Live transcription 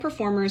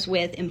Performers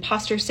with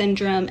imposter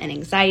syndrome and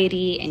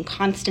anxiety and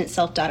constant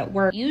self-doubt at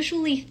work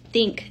usually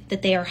think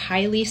that they are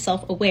highly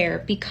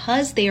self-aware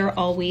because they are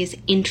always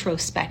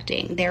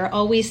introspecting. They're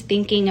always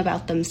thinking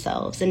about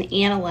themselves and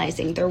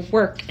analyzing their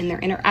work and their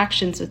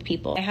interactions with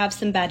people. I have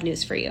some bad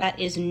news for you. That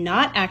is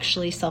not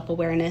actually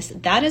self-awareness.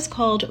 That is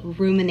called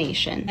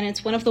rumination. And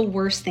it's one of the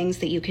worst things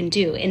that you can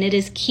do. And it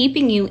is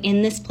keeping you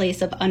in this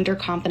place of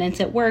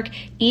underconfidence at work,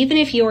 even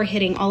if you are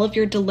hitting all of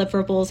your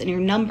deliverables and your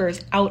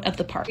numbers out of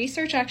the park.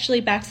 Research actually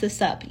backs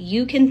this up.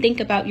 You can think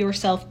about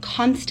yourself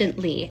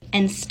constantly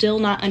and still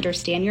not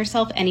understand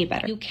yourself any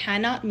better. You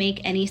cannot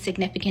make any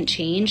significant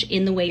change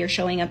in the way you're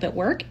showing up at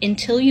work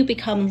until you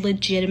become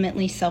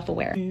legitimately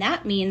self-aware. And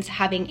that means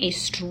having a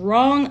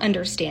strong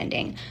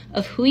understanding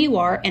of who you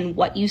are and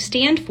what you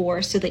stand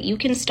for so that you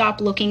can stop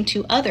looking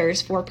to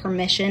others for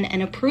permission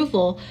and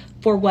approval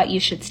for what you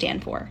should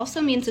stand for. It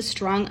also means a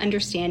strong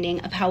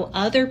understanding of how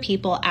other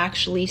people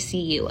actually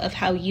see you, of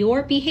how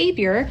your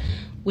behavior,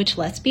 which,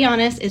 let's be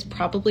honest, is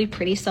probably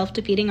pretty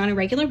self-defeating on a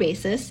regular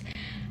basis,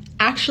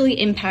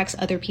 actually impacts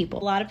other people.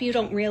 A lot of you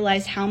don't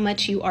realize how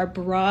much you are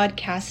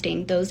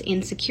broadcasting those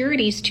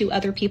insecurities to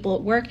other people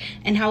at work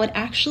and how it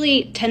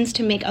actually tends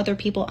to make other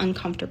people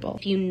uncomfortable.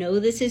 If you know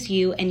this is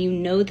you and you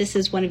know this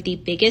is one of the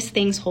biggest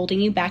things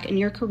holding you back in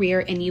your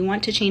career and you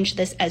want to change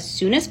this as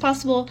soon as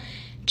possible,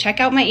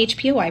 check out my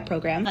HPOI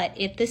program. But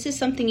if this is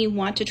something you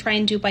want to try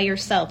and do by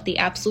yourself, the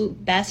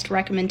absolute best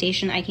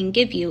recommendation I can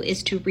give you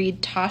is to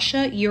read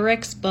Tasha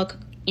Eurich's book,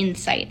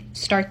 Insight.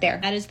 Start there.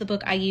 That is the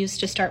book I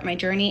used to start my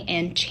journey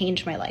and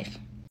change my life.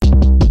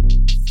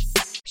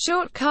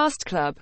 Shortcast Club.